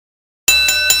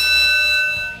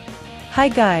Hi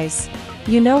guys.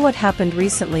 You know what happened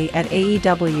recently at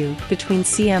AEW between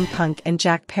CM Punk and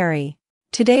Jack Perry.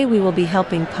 Today we will be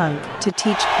helping Punk to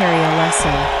teach Perry a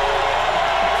lesson.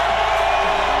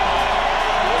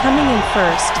 Coming in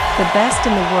first, the best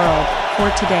in the world,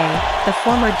 for today, the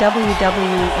former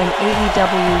WWE and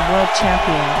AEW World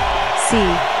Champion,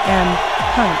 CM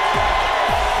Punk.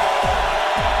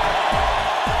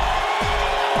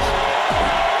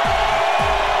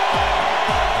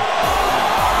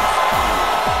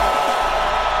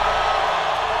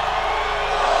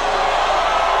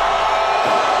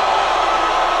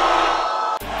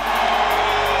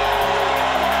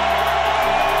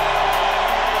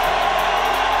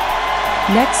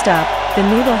 Next up, the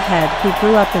Noodlehead who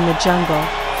grew up in the jungle,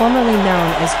 formerly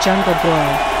known as Jungle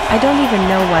Boy. I don't even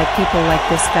know why people like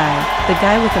this guy, the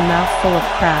guy with a mouth full of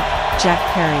crap, Jack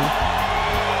Perry.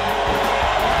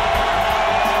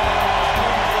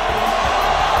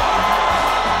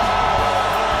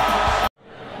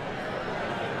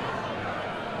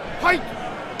 Fight!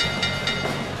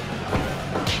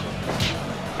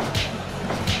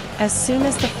 As soon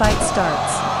as the fight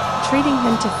starts, treating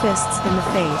him to fists in the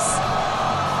face.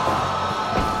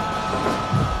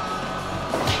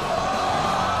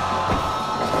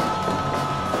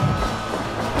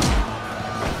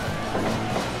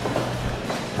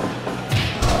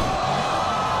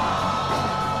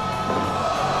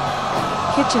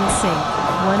 Kitchen sink,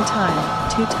 1 time,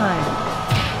 2 time.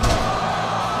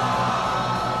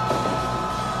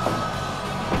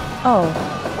 Oh,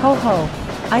 ho ho,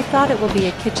 I thought it will be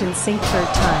a kitchen sink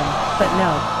 3rd time, but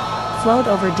no. Float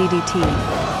over DDT.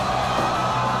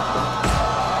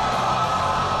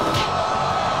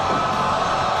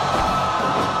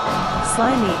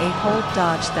 Slimy a-hole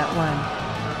dodged that one.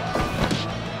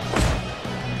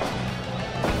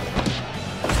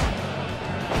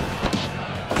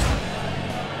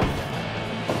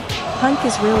 Punk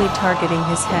is really targeting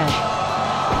his head.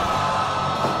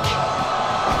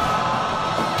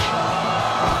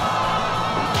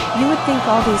 You would think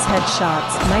all these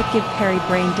headshots might give Perry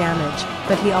brain damage,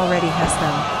 but he already has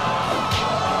them.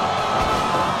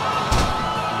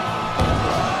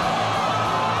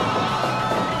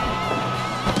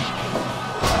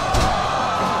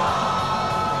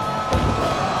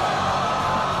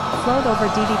 Float over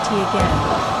DDT again.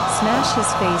 Smash his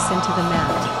face into the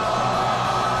mat.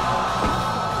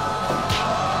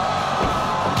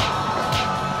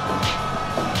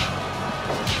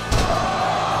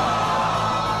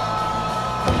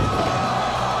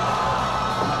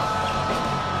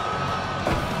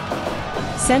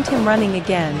 Sent him running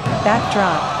again,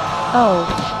 backdrop. Oh,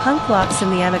 Punk locks in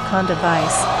the Anaconda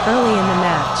Vice, early in the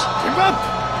match. Keep up!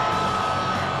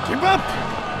 Keep up!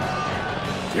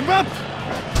 Keep up!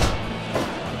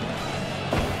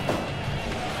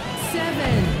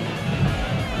 7,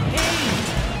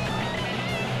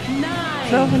 8, 9.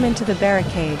 Throw him into the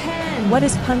barricade. 10, what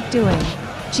is Punk doing?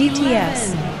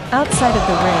 GTS. 11, Outside of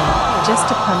the ring, just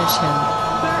to punish him.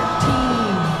 13.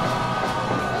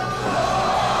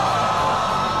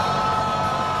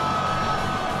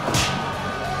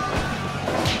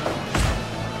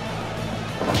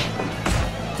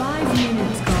 5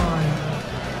 minutes gone.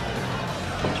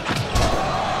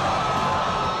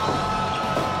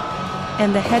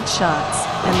 And the headshots,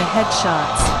 and the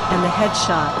headshots, and the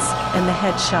headshots, and the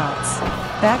headshots.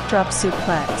 Backdrop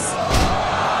suplex.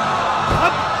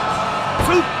 Up!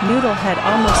 Soup! Noodlehead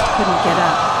almost couldn't get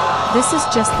up. This is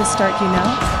just the start, you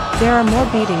know? There are more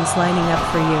beatings lining up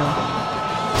for you.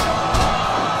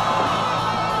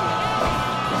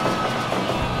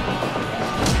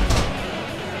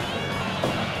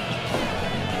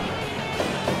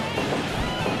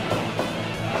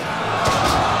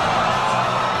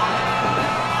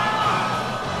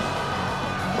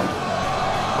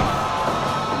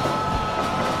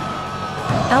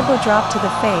 Elbow drop to the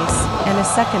face, and a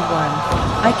second one.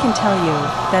 I can tell you,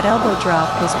 that elbow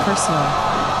drop was personal.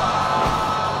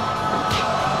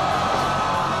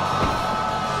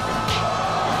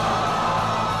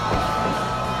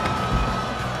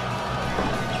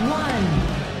 One,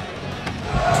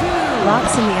 two.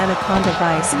 Locks in the Anaconda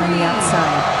Vice on the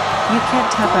outside. You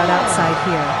can't tap out outside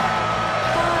here.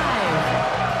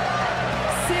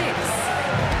 5, 6,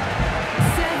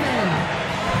 7,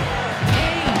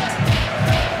 8,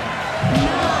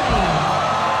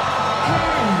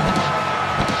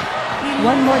 9, 10.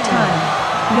 One more time.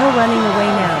 No running away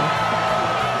now.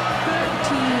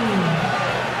 13,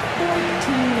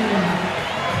 14,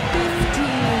 15,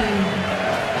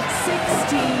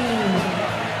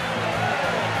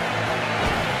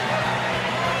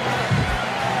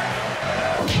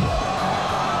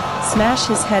 16. Smash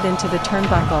his head into the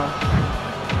turnbuckle.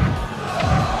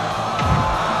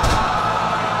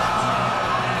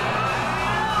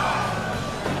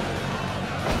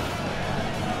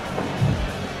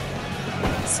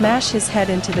 smash his head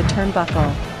into the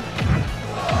turnbuckle.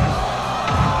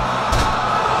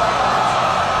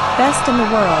 Best in the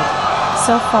world.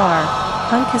 So far,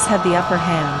 Punk has had the upper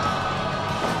hand.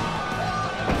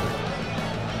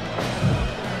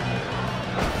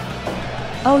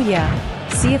 Oh yeah,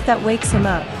 see if that wakes him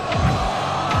up.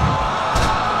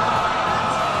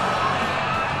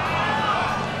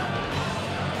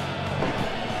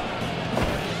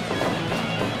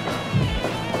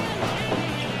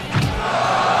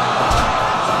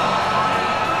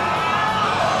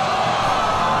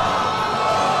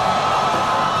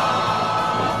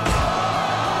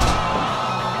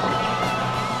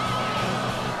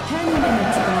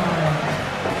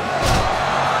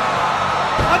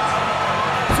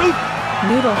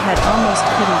 Noodlehead almost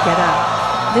couldn't get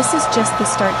up. This is just the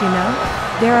start, you know?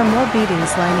 There are more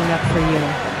beatings lining up for you.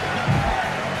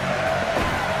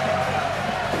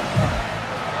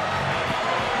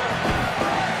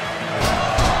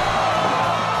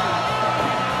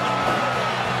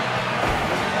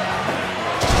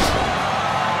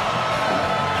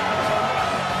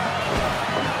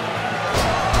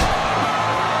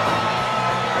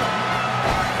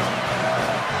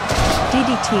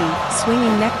 DDT,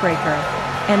 swinging neckbreaker.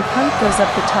 And Punk goes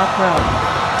up the top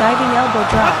rope. Diving elbow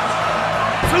drop.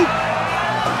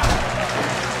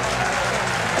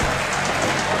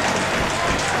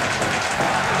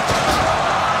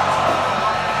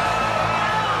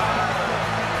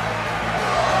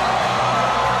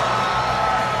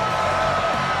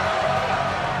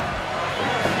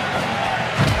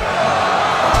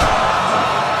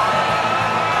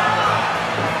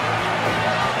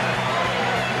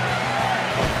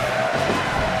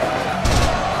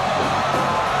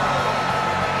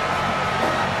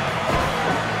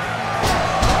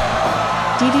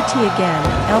 DDT again,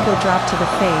 elbow drop to the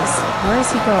face. Where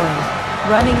is he going?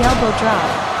 Running elbow drop.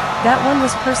 That one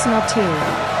was personal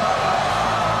too.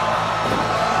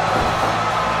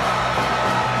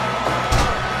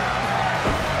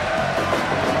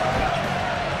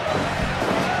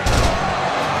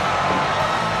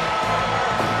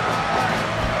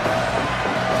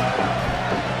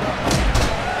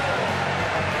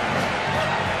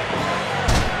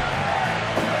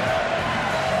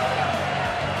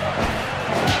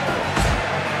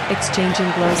 Exchanging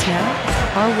blows now?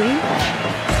 Are we?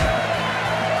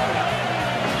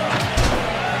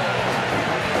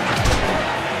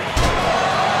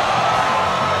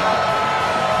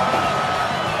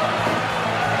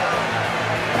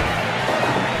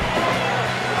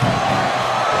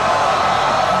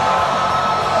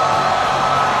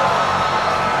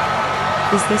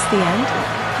 Is this the end?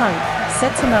 Punk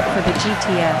sets him up for the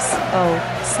GTS. Oh,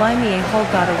 slimy a-hole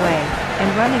got away,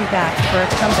 and running back for a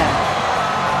comeback.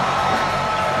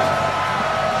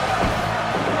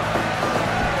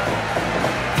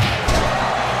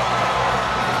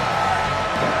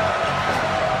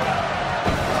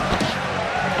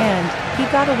 He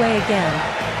got away again.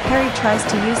 Harry tries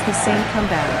to use the same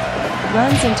comeback.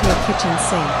 Runs into a kitchen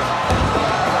sink.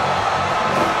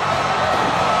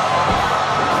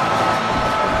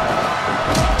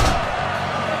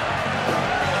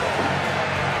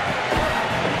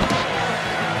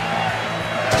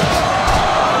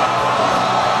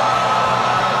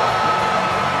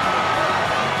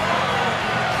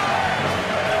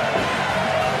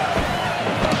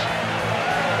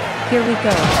 Here we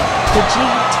go. The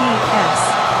GTS.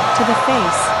 To the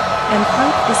face. And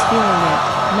Punk is feeling it.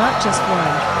 Not just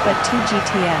one, but 2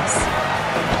 GTS.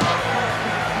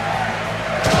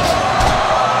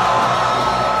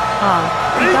 Ah,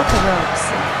 he got the ropes.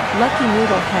 Lucky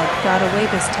Noodlehead got away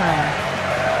this time.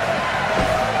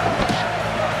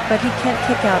 But he can't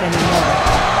kick out anymore.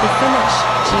 The finish,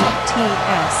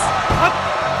 GTS. Up,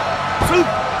 2,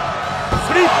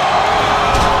 3.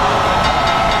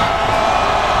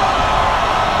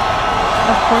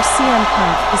 Of course CM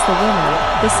Punk is the winner.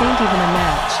 This ain't even a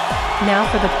match. Now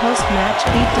for the post-match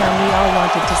beatdown we all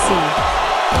wanted to see.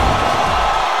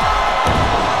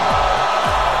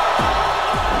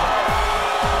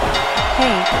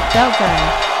 Hey, bell guy,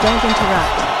 don't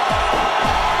interrupt.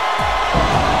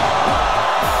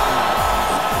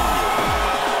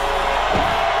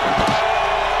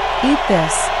 Eat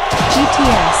this.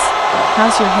 GTS.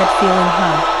 How's your head feeling,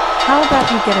 huh? How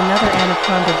about you get another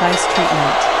Anaconda Vice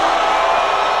treatment?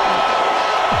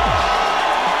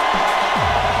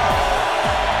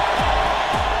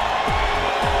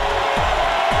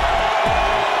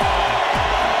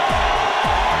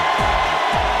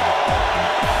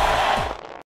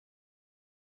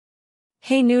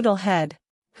 Hey Noodlehead,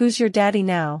 who's your daddy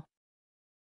now?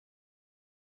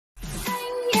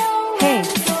 Hey,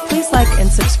 please like like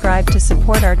and subscribe to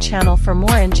support our channel for more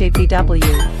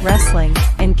NJPW, wrestling,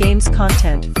 and games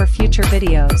content for future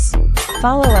videos.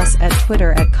 Follow us at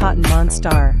Twitter at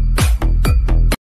CottonMonstar.